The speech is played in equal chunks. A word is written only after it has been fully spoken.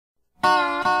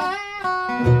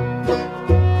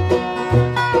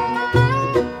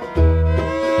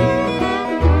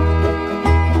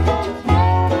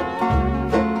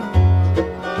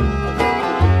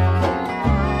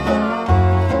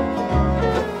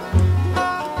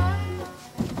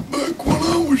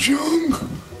was young.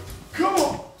 Come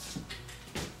on.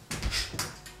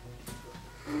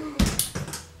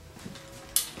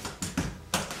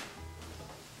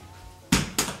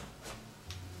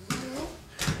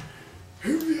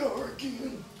 Here we are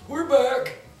again. We're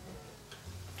back.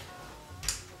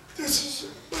 This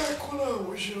is back when I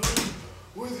was young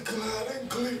with Clyde and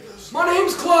Cledus. My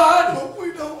name's Clyde. But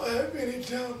we don't have any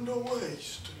time to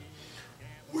waste.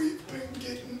 We've been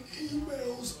getting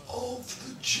emails off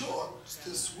the charts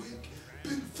this week.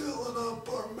 Been filling up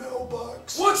our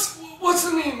mailbox. What's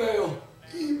an email?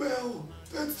 Email.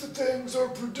 That's the things our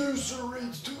producer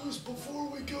reads to us before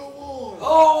we go on. Oh,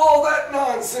 all that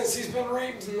nonsense he's been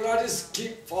reading and I just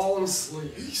keep falling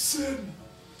asleep. He said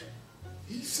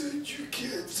you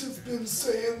kids have been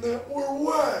saying that we're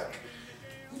whack.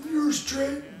 And you're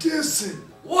straight dissing.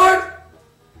 What?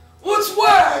 What's I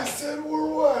whack? said we're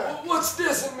whack. What's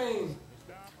dissing mean?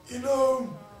 You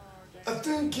know, I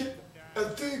think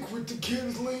with the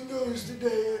kids' lingos today,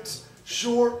 it's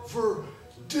short for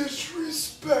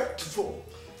disrespectful.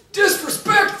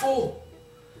 Disrespectful?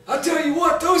 I tell you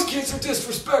what, those kids are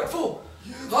disrespectful.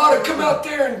 Yeah, I ought to come out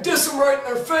there and diss them right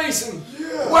in their face and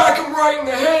Yeah. whack them right in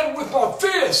the head with my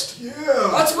fist. Yeah.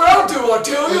 That's what I'll do, I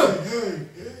tell you. Hey.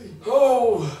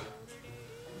 Oh.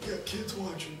 We got kids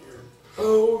watching here.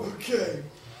 Oh. Okay.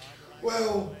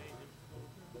 Well,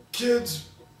 kids,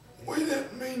 we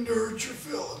didn't mean to hurt your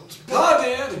feelings. But, I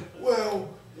did. well,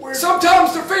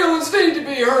 Sometimes their feelings need to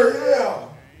be hurt. Yeah.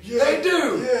 They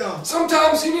do. Yeah.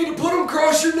 Sometimes you need to put them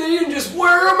across your knee and just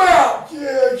wear them out.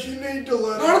 Yeah, you need to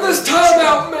let None of them this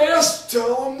timeout mess.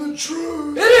 Tell them the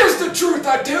truth. It is the truth,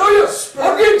 I tell you.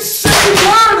 I'm getting sick and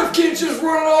tired of kids just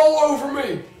running all over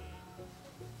me.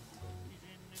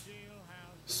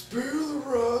 Spare the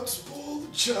rod, spoil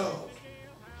the child.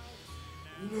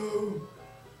 You know,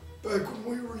 back when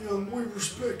we were young, we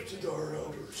respected our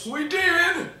elders. We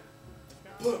did.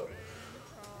 But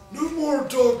no more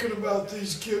talking about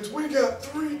these kids. We got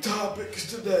 3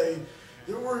 topics today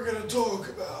that we're going to talk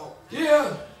about.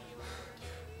 Yeah.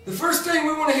 The first thing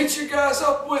we want to hit you guys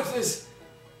up with is,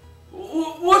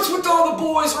 what's with all the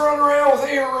boys running around with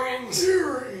earrings?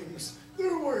 Earrings.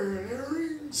 They're wearing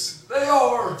earrings. They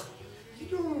are. You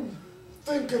don't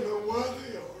think I know why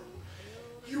they are.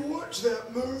 You watch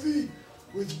that movie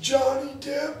with Johnny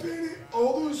Depp in it?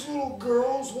 All those little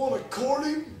girls want to court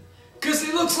him? Because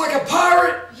he looks like a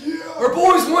pirate? Yeah. Or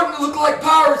boys wanting to look like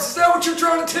pirates? Is that what you're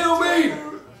trying to tell me?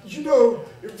 You know,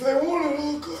 if they wanted to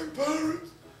look like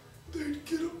pirates, they'd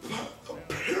get a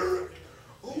parrot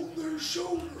on their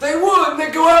shoulder. They would, and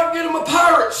they'd go out and get them a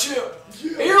pirate ship.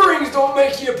 Yeah. Earrings don't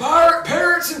make you a pirate.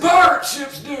 Parrots and pirate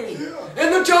ships do. Yeah.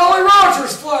 And the Jolly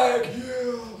Rogers flag.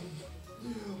 Yeah.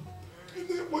 And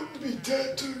that wouldn't be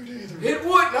tattooed either. It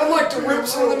wouldn't. I'd like to rip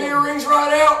some of them earrings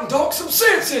right out and talk some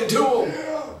sense into them.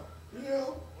 Yeah.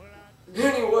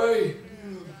 Anyway,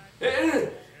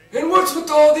 and what's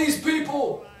with all these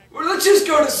people? Well, let's just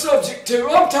go to subject 2.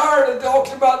 I'm tired of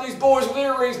talking about these boys with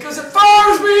earrings because it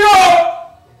fires me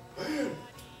up. Man,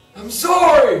 I'm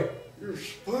sorry. you're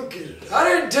spunky today. I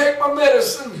didn't take my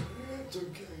medicine. That's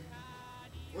okay.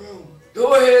 Well,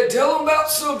 Go ahead, tell them about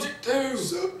subject 2.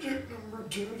 subject number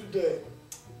 2 today.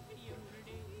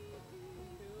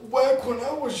 Back when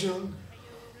I was young,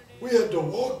 we had to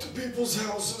walk to people's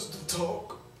houses to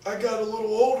talk. I got a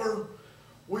little older,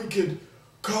 we could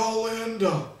call in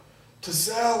to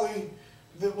Sally,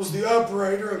 that was the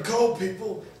operator, and call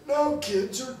people. Now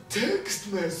kids are text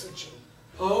messaging.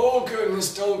 Oh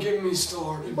goodness, don't get me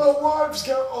started. My wife's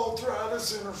got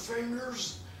arthritis in her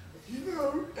fingers, you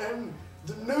know, and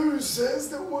the news says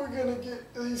that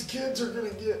these kids are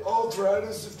gonna get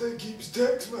arthritis if they keep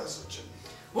text messaging.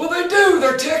 Well, they do.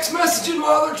 They're text messaging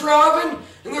while they're driving,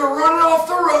 and they're running off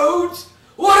the roads.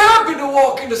 What happened to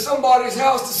walking to somebody's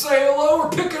house to say hello or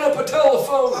picking up a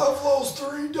telephone? I've lost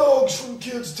 3 dogs from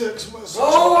kids' text messaging.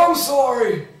 Oh, I'm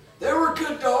sorry. They were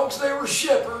good dogs. They were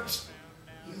shepherds.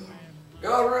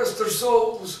 God rest their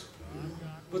souls.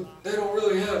 But they don't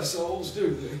really have souls,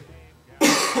 do they?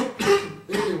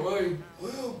 Anyway,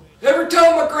 Well, every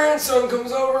time my grandson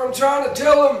comes over, I'm trying to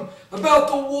tell him about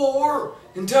the war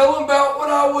and tell him about when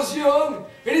I was young.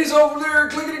 And he's over there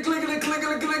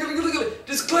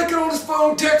just clicking on his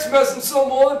phone, text messaging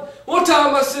someone. One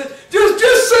time I said,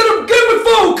 just send him, give him a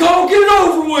phone call, get it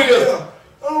over with. yeah,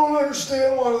 I don't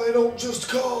understand why they don't just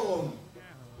call them.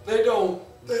 They don't.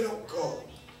 They don't call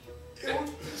them. It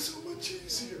would be so much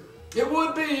easier. It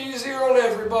would be easier on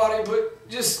everybody, but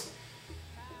just...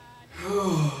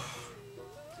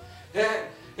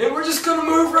 And we're just going to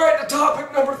move right to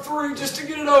topic number 3 just to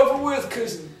get it over with,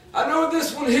 because I know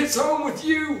this one hits home with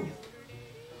you.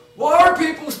 Why are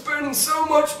people spending spending so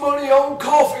much money on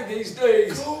coffee these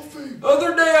days. Coffee.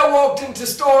 Other day I walked into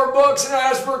Starbucks and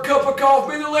asked for a cup of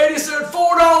coffee. The lady said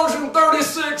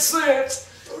 $4.36.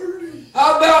 30.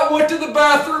 I about went to the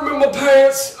bathroom in my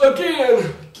pants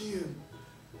again. Again.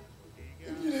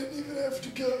 And you didn't even have to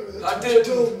go. That's I what didn't.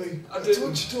 you told me. I That's didn't.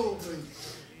 what you told me.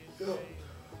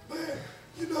 Yeah. Man,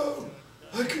 you know,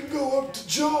 I can go up to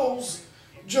Joel's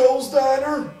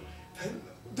Diner, and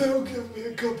they'll give me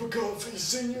a cup of coffee,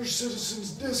 senior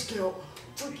citizens discount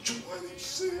for 20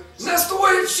 cents. That's the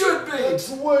way it should be. That's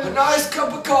the way. A nice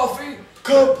cup of coffee.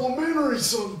 Complimentary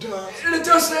sometimes. And it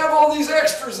doesn't have all these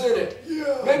extras in it.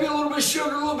 Yeah. Maybe a little bit of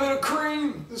sugar, a little bit of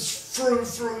cream. This fruit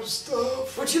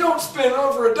stuff. But you don't spend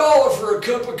over $1 for a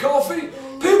cup of coffee.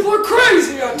 People are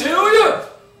crazy, I tell you.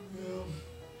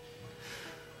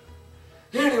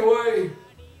 Yeah. Anyway,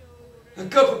 a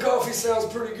cup of coffee sounds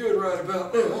pretty good right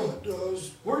about Yeah, now. it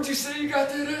does. Where'd you say you got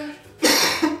that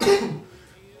at?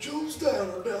 Joel's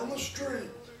Diner down the street.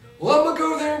 Well, I'm gonna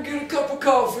go there and get a cup of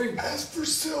coffee. Ask for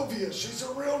Sylvia. She's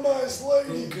a real nice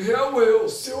lady. Okay, I will.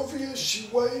 Sylvia, she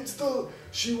waits the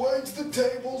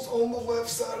tables on the left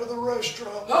side of the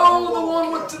restaurant. Oh, the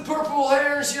one with the purple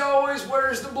hair, and she always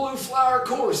wears the blue flower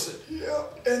corset.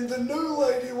 Yep, and the new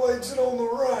lady waits it on the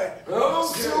right.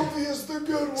 Okay. Sylvia's the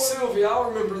good one. Sylvia, I'll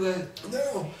remember that.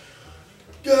 Now,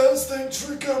 guys, thanks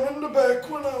for coming to Back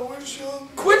When I Was Young.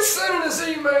 Quit sending us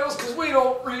emails, because we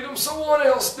don't read them, someone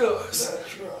else does.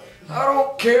 That's right. I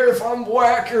don't care if I'm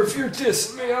whack or if you're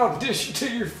dissing me, I'll dish you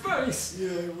to your face. Yeah,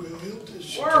 he will. He'll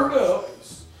dish you Word to your up.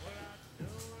 face.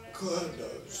 Clyde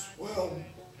knows. Well,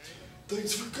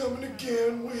 thanks for coming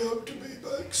again. We hope to be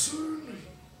back soon.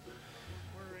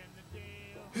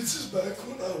 This is Back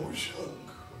When I Was Young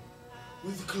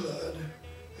with Clyde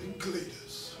and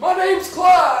Cledus. My name's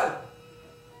Clyde.